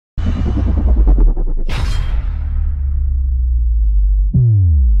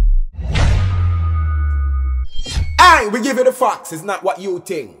Aye, we give you the facts. It's not what you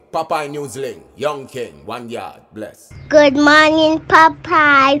think. Popeye Newsling, Young King, 1 yard, bless. Good morning,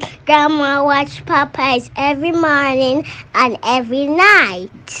 Popeye. Grandma watch Popeyes every morning and every night.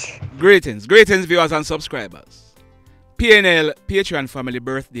 Greetings viewers and subscribers. PNL Patreon family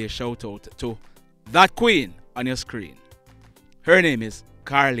birthday shout out to that queen on your screen. Her name is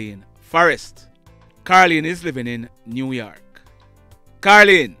Carleen Forrest. Carleen is living in New York.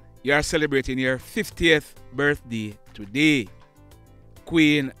 Carleen, you are celebrating your 50th birthday today.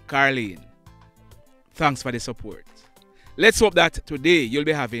 Queen Carleen, thanks for the support. Let's hope that today you'll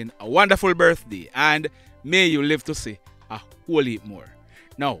be having a wonderful birthday and may you live to see a whole heap more.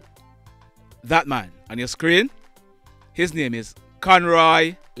 Now, that man on your screen, his name is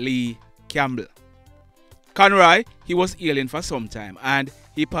Conroy Lee Campbell. Conroy, he was ailing for some time and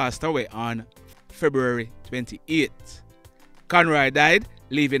he passed away on February 28th. Conroy died,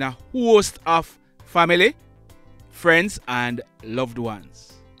 leaving a host of family, friends and loved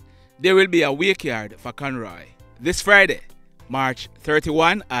ones. There will be a wake yard for Conroy this Friday, March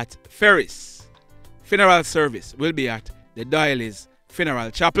 31 at Ferris. Funeral service will be at the Doyley's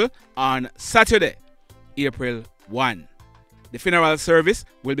Funeral Chapel on Saturday, April 1. The funeral service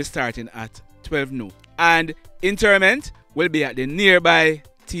will be starting at 12 noon and interment will be at the nearby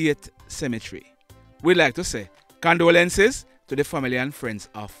Tate Cemetery. We'd like to say condolences to the family and friends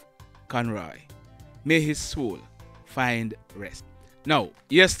of Conroy. May his soul find rest. Now,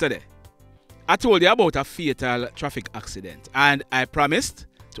 yesterday, I told you about a fatal traffic accident and I promised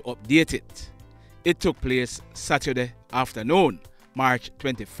to update it. It took place Saturday afternoon, March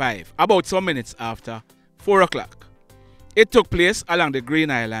 25, about some minutes after 4 o'clock. It took place along the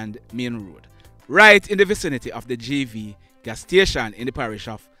Green Island Main Road, right in the vicinity of the GV gas station in the parish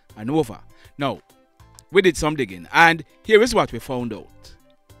of Hanover. Now, we did some digging and here is what we found out.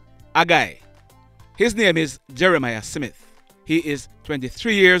 A guy, his name is Jeremiah Smith. He is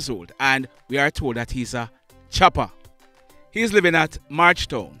 23 years old and we are told that he's a chopper. He is living at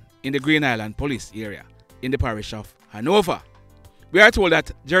Marchtown in the Green Island police area in the parish of Hanover. We are told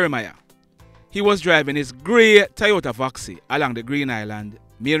that Jeremiah, he was driving his grey Toyota Voxy along the Green Island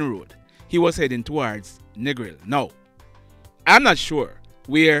Main Road. He was heading towards Negril. Now, I'm not sure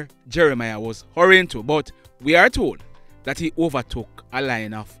where Jeremiah was hurrying to, but we are told that he overtook a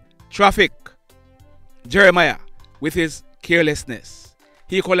line of traffic. Jeremiah, with his carelessness,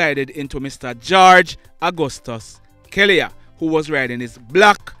 he collided into Mr. George Augustus Kellier, who was riding his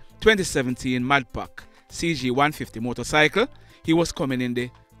black 2017 Madpack CG 150 motorcycle. He was coming in the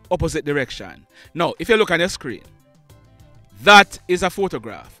opposite direction. Now, if you look on your screen, that is a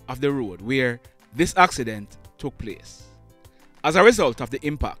photograph of the road where this accident took place. As a result of the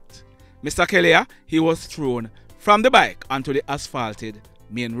impact, Mr. Kellier, he was thrown from the bike onto the asphalted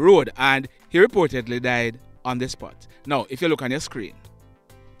main road and he reportedly died on the spot. Now, if you look on your screen,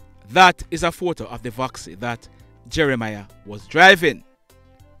 that is a photo of the Voxy that Jeremiah was driving.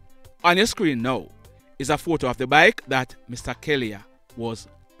 On your screen now is a photo of the bike that Mr. Kellier was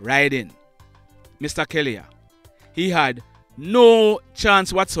riding. Mr. Kellier, he had no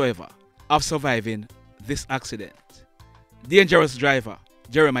chance whatsoever of surviving this accident. Dangerous driver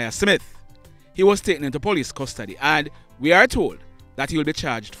Jeremiah Smith, he was taken into police custody and we are told that he will be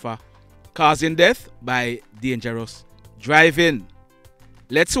charged for causing death by dangerous driving.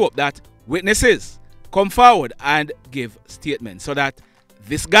 Let's hope that witnesses come forward and give statements so that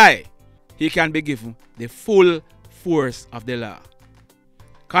this guy, he can be given the full force of the law.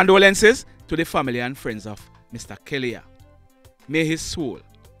 Condolences to the family and friends of Mr. Kellier. May his soul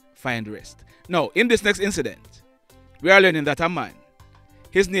find rest. Now, in this next incident, we are learning that a man,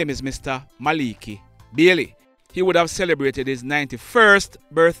 his name is Mr. Maliki Bailey. He would have celebrated his 91st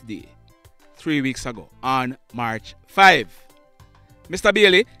birthday 3 weeks ago on March 5. Mr.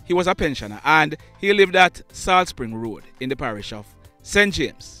 Bailey, he was a pensioner and he lived at Salt Spring Road in the parish of St.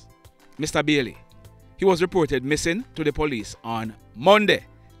 James. Mr. Bailey, he was reported missing to the police on Monday,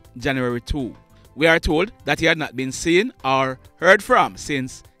 January 2. We are told that he had not been seen or heard from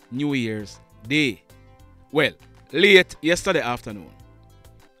since New Year's Day. Well, late yesterday afternoon,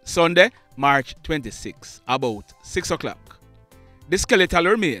 Sunday, March 26, about 6 o'clock, the skeletal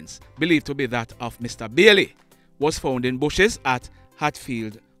remains, believed to be that of Mr. Bailey, was found in bushes at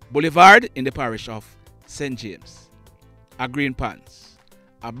Hatfield Boulevard in the parish of St. James. A green pants,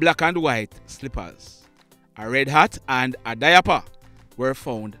 a black and white slippers, a red hat and a diaper were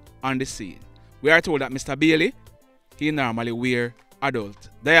found on the scene. We are told that Mr. Bailey, he normally wear adult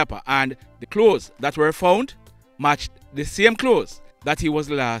diaper and the clothes that were found matched the same clothes that he was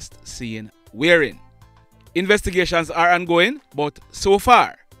last seen wearing. Investigations are ongoing, but so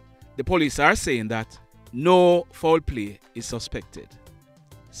far, the police are saying that no foul play is suspected.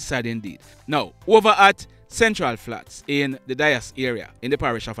 Sad indeed. Now, over at Central Flats in the Dias area in the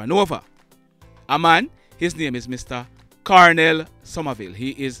parish of Hanover, a man, his name is Mr. Cornel Sommerville.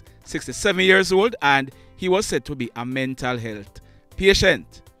 He is 67 years old and he was said to be a mental health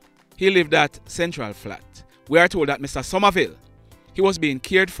patient. He lived at Central Flat. We are told that Mr. Sommerville, he was being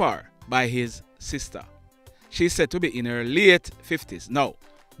cared for by his sister. She is said to be in her late 50s. Now,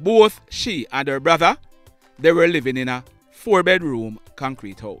 both she and her brother, they were living in a 4-bedroom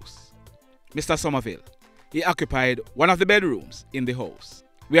concrete house. Mr. Sommerville, he occupied one of the bedrooms in the house.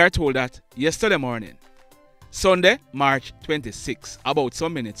 We are told that yesterday morning, Sunday, March 26, about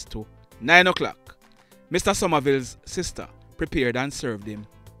some minutes to 9 o'clock, Mr. Sommerville's sister prepared and served him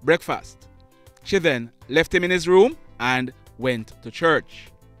breakfast. She then left him in his room and went to church.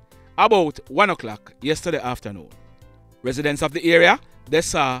 About 1 o'clock yesterday afternoon, residents of the area, they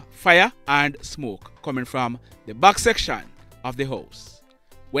saw fire and smoke coming from the back section of the house.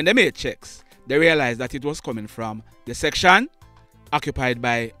 When they made checks, they realized that it was coming from the section occupied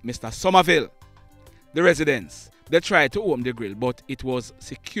by Mr. Sommerville. The residents, they tried to open the grill, but it was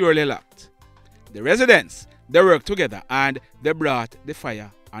securely locked. The residents, they worked together and they brought the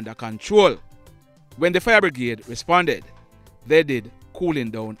fire under control. When the fire brigade responded, they did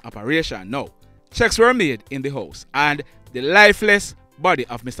cooling down operation. Now, checks were made in the house and the lifeless body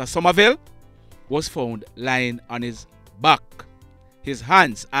of Mr. Sommerville was found lying on his back. His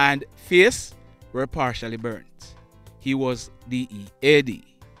hands and face were partially burnt. He was DEAD.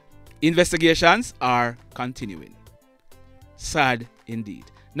 Investigations are continuing. Sad indeed.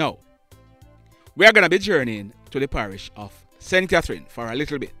 Now, we are going to be journeying to the parish of St. Catherine for a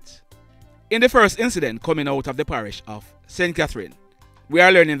little bit. In the first incident coming out of the parish of St. Catherine, we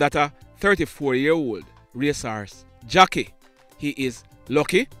are learning that a 34-year-old racehorse jockey, he is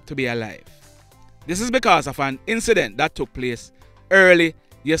lucky to be alive. This is because of an incident that took place early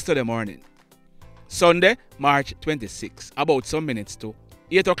yesterday morning. Sunday, March 26, about some minutes to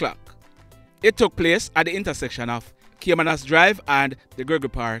 8 o'clock. It took place at the intersection of Caymanas Drive and the Gregory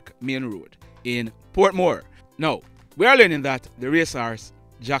Park Main Road in Portmore. Now, we are learning that the racehorse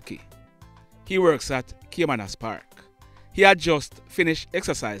jockey, he works at Caymanas Park. He had just finished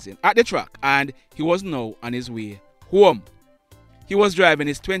exercising at the track and he was now on his way home. He was driving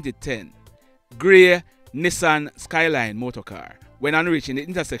his 2010 grey Nissan Skyline motorcar when on reaching the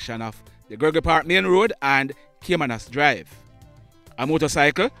intersection of the Gregory Park Main Road and Caymanas Drive. A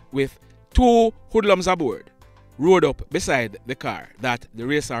motorcycle with 2 hoodlums aboard rode up beside the car that the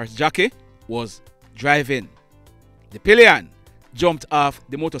racehorse jockey was driving. The pillion jumped off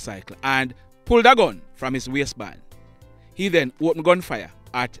the motorcycle and pulled a gun from his waistband. He then opened gunfire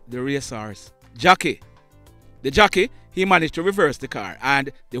at the racehorse jockey. The jockey, he managed to reverse the car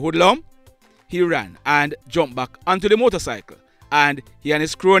and the hoodlum, he ran and jumped back onto the motorcycle and he and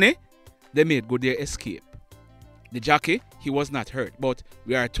his crony, they made good their escape. The jockey, he was not hurt, but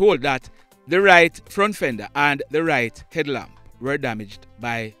we are told that the right front fender and the right headlamp were damaged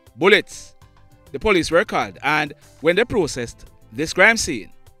by bullets. The police were called and when they processed this crime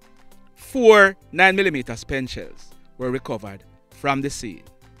scene, 4 9mm pen shells were recovered from the scene.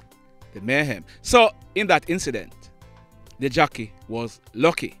 The mayhem. So in that incident, the jockey was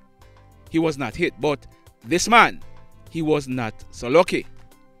lucky. He was not hit, but this man, he was not so lucky.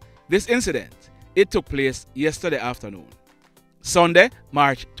 This incident, it took place yesterday afternoon, Sunday,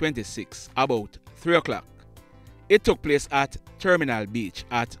 March 26, about 3 o'clock. It took place at Terminal Beach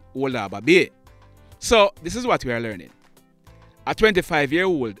at Old Harbour Bay. So this is what we are learning. A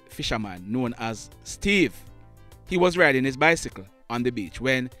 25-year-old fisherman known as Steve, he was riding his bicycle on the beach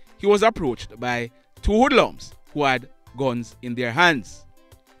when he was approached by 2 hoodlums who had guns in their hands.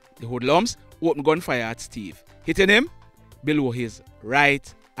 The hoodlums opened gunfire at Steve, hitting him below his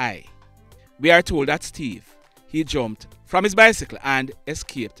right eye. We are told that Steve, he jumped from his bicycle and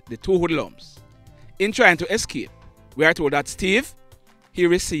escaped the 2 hoodlums. In trying to escape, we are told that Steve, he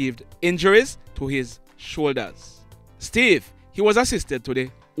received injuries to his shoulders. Steve, he was assisted to the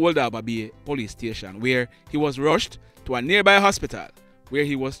Old Harbour Bay police station where he was rushed to a nearby hospital where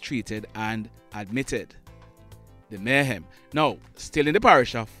he was treated and admitted. The mayhem. Now, still in the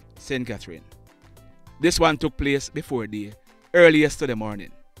parish of St. Catherine. This one took place before day early yesterday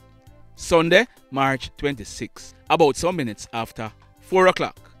morning. Sunday, March 26, about some minutes after 4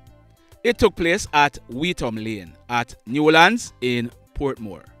 o'clock. It took place at Wheatham Lane at Newlands in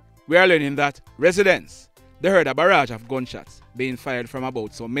Portmore. We are learning that residents, they heard a barrage of gunshots being fired from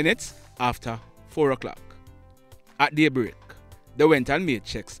about some minutes after 4 o'clock. At daybreak, they went and made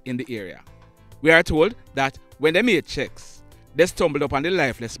checks in the area. We are told that when they made checks, they stumbled upon the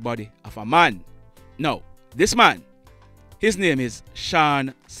lifeless body of a man. Now, this man, his name is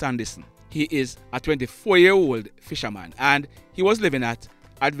Shawn Sanderson. He is a 24-year-old fisherman and he was living at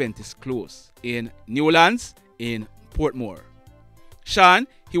Adventist Close in Newlands in Portmore. Shawn,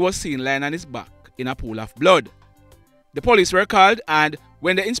 he was seen lying on his back in a pool of blood. The police were called, and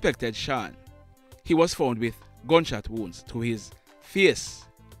when they inspected Shawn, he was found with gunshot wounds to his face.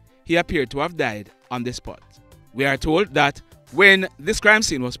 He appeared to have died on the spot. We are told that when this crime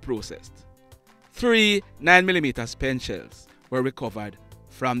scene was processed, 3 9mm spent shells were recovered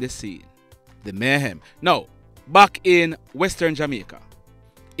from the scene. The mayhem. Now, back in Western Jamaica,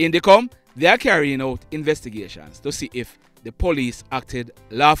 in the they are carrying out investigations to see if the police acted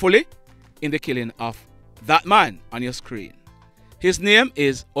lawfully in the killing of that man on your screen. His name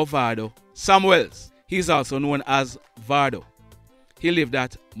is Ovado Samuels. He is also known as Vado. He lived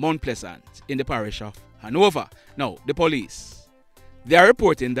at Mount Pleasant in the parish of Hanover. Now, the police, they are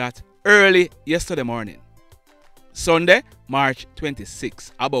reporting that early yesterday morning, Sunday, March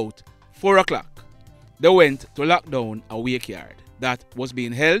 26, about 4 o'clock, they went to lock down a wake yard that was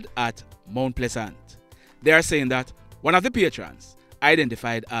being held at Mount Pleasant. They are saying that one of the patrons,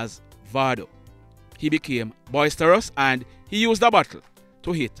 identified as Vado, he became boisterous and he used a bottle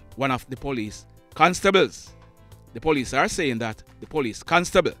to hit one of the police constables. The police are saying that the police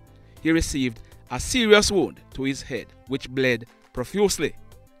constable, he received a serious wound to his head which bled profusely.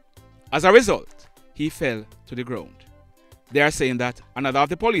 As a result, he fell to the ground. They are saying that another of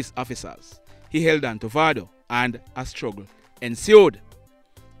the police officers, he held on to Vado and a struggle ensued.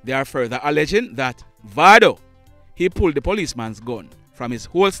 They are further alleging that Vado, he pulled the policeman's gun from his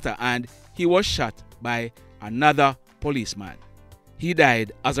holster and he was shot by another policeman. He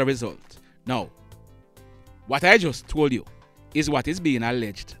died as a result. Now, what I just told you is what is being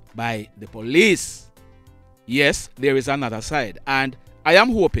alleged by the police. Yes, there is another side, and I am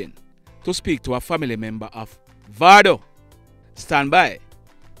hoping to speak to a family member of Vado. Stand by.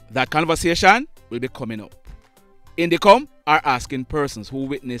 That conversation will be coming up. Indicom are asking persons who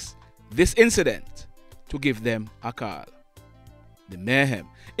witnessed this incident to give them a call. The mayhem.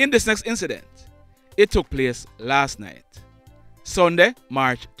 In this next incident, it took place last night, Sunday,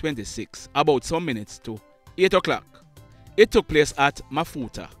 March 26, about some minutes to 8 o'clock. It took place at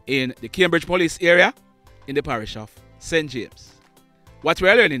Mafuta in the Cambridge police area in the parish of St. James. What we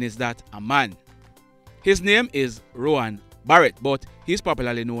are learning is that a man, his name is Rohan Barrett, but he's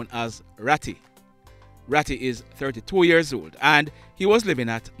popularly known as Ratty. Ratty is 32 years old and he was living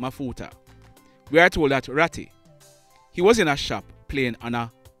at Mafuta. We are told that Ratty, he was in a shop playing on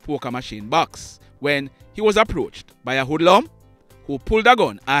a poker machine box when he was approached by a hoodlum who pulled a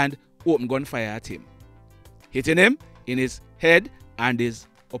gun and opened gunfire at him, hitting him in his head and his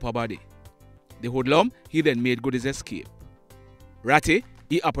upper body. The hoodlum, he then made good his escape. Ratty,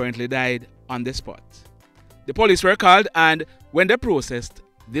 he apparently died on the spot. The police were called, and when they processed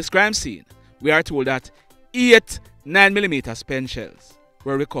this crime scene, we are told that 8 9mm spent shells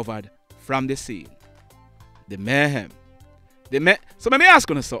were recovered from the scene. The mayhem. So let me ask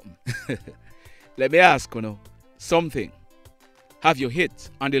you something. Let me ask you something. Have you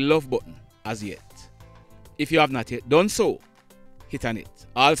hit on the love button as yet? If you have not yet done so, hit on it.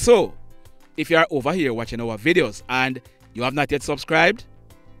 Also, if you are over here watching our videos and you have not yet subscribed,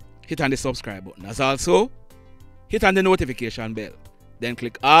 hit on the subscribe button. As also, hit on the notification bell. Then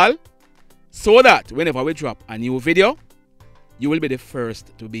click all so that whenever we drop a new video, you will be the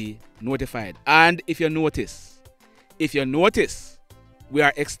first to be notified. And if you notice, we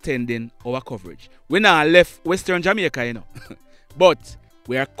are extending our coverage. We now left Western Jamaica, but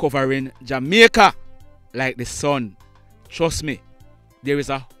we are covering Jamaica like the sun. Trust me, there is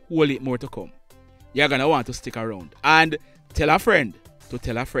a whole lot more to come. You're going to want to stick around and tell a friend to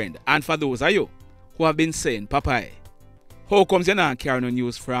tell a friend. And for those of you who have been saying, Papai, how comes you not carrying no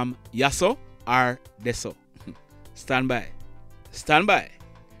news from Yaso or Deso? Stand by. Stand by.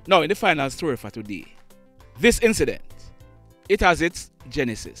 Now, in the final story for today, this incident, it has its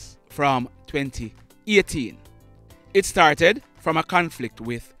genesis from 2018. It started from a conflict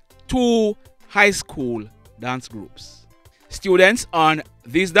with 2 high school dance groups. Students on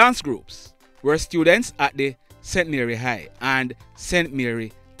these dance groups were students at the St. Mary High and St.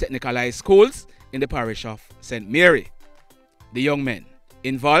 Mary Technical High Schools in the parish of St. Mary. The young men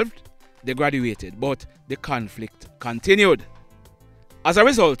involved, they graduated, but the conflict continued. As a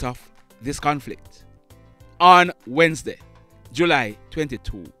result of this conflict, on Wednesday, July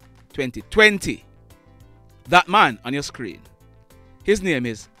 22, 2020, that man on your screen, his name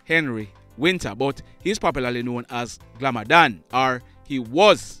is Henry Winter, but he's popularly known as Glamour Dan, or he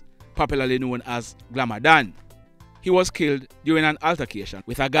was popularly known as Glamour Dan. He was killed during an altercation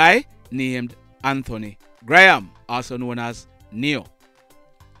with a guy named Anthony Graham, also known as Neo.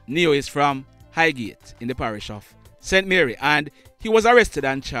 Neo is from Highgate in the parish of St. Mary, and he was arrested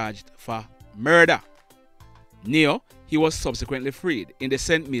and charged for murder. Neo, he was subsequently freed in the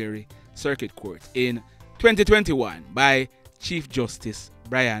St. Mary Circuit Court in 2021 by Chief Justice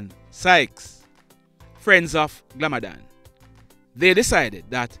Brian Sykes. Friends of Glamadan, they decided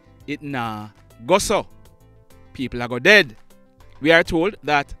that it nah go so. People are go dead. We are told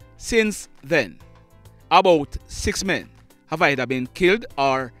that since then, about 6 men have either been killed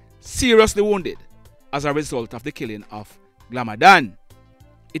or seriously wounded as a result of the killing of Glamadan.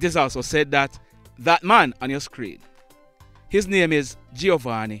 It is also said that that man on your screen, his name is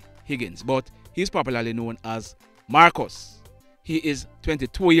Geovanni Higgins, but he's popularly known as Marcus. He is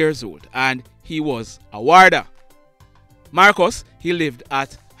 22 years old and he was a warder. Marcus, he lived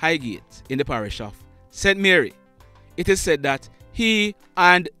at Highgate in the parish of St. Mary. It is said that he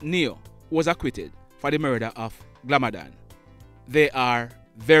and Neo was acquitted for the murder of Glamadan. They are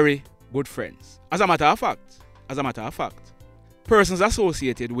very good friends. As a matter of fact, persons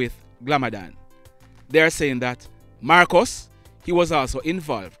associated with Glamadan, they are saying that Marcus, he was also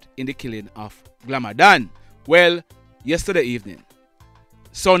involved in the killing of Glamadan. Well, yesterday evening,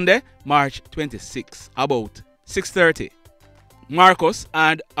 Sunday, March 26, about 6:30, Marcus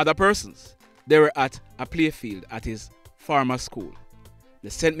and other persons, they were at a playfield at his former school, the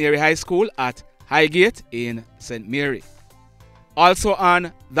St. Mary High School at Highgate in St. Mary. Also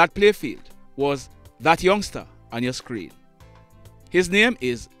on that playfield was that youngster on your screen. His name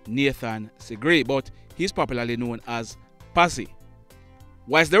is Nathan Segree, but he's popularly known as Pazzy.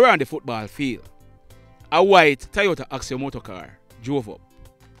 Whilst they were on the football field, a white Toyota Axio motor car drove up,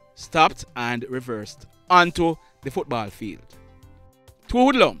 stopped and reversed onto the football field. Two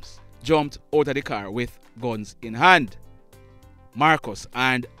hoodlums jumped out of the car with guns in hand. Marcus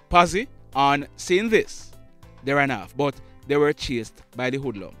and Pazzy, on seeing this, they ran off, but they were chased by the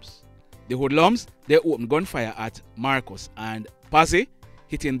hoodlums. The hoodlums, they opened gunfire at Marcus and Pazzy,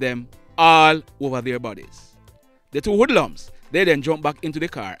 hitting them all over their bodies. The two hoodlums, they then jumped back into the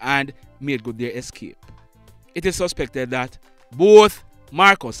car and made good their escape. It is suspected that both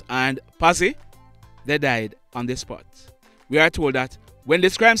Marcus and Pazzy, they died on the spot. We are told that when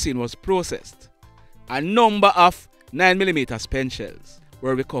this crime scene was processed, a number of 9mm spent shells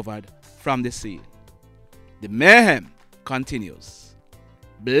were recovered from the scene. The mayhem continues.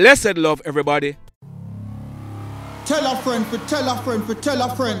 Blessed love, everybody. Tell a friend for tell a friend for tell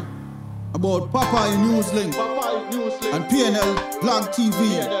a friend about Papa in Newslink and PNL Blog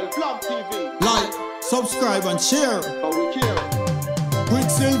TV. Like, subscribe and share.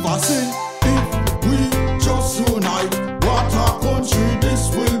 Quicksilver sing, if we just unite, what a country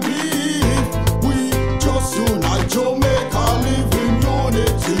this will be. If we just unite, Jamaica live in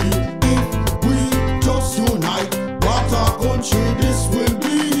unity. If we just unite, what a country this will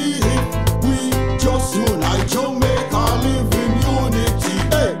be. If we just unite, Jamaica live in unity.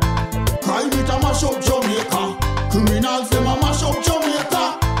 Hey, crime it a mash up Jamaica. Criminals them a mash up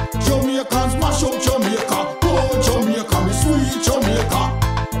Jamaica. Jamaicans mash up Jamaica. Oh Jamaica, me sweet Jamaica.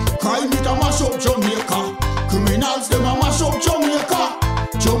 Crime it a mash up Jamaica. Criminals them a mash up Jamaica.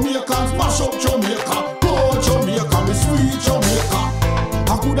 Jamaicans mash up Jamaica. Oh Jamaica, me sweet Jamaica.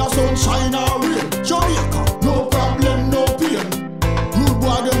 I coulda sunshine or rain. Jamaica, no problem, no pain. Rude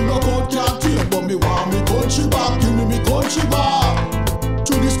boy them no out can't tame, but me want me country back. Give me country back.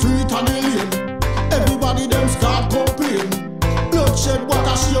 To the street and the lane, everybody them start complain. Bloodshed, what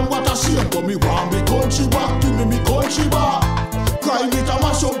a shame, but me want me country back. Give me country back. Crime it a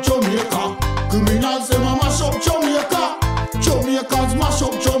mash up Jamaica. Criminals them a mash up Jamaica. Jamaicans mash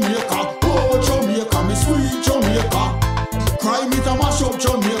up Jamaica. Oh Jamaica, me sweet Jamaica. Crime it a mash up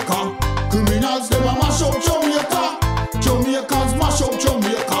Jamaica. Criminals them a mash up Jamaica. Jamaicans mash up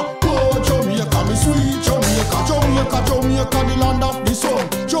Jamaica. Oh Jamaica, me sweet Jamaica. Jamaica, the land of the sun.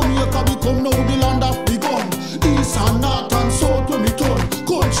 Jamaica become now the land of the gun. East and north and south when we turn.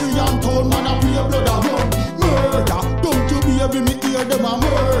 Country and town, man a pay blood a run. Murder, don't you baby me hear them a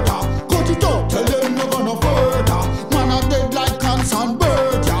murder. Cut it out, tell them no gonna further. Man a dead like cans and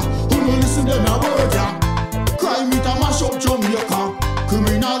bird, yeah. Who no listen them a word, yeah. Crime it a mash up Jamaica.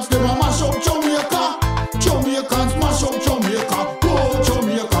 Criminals them a mash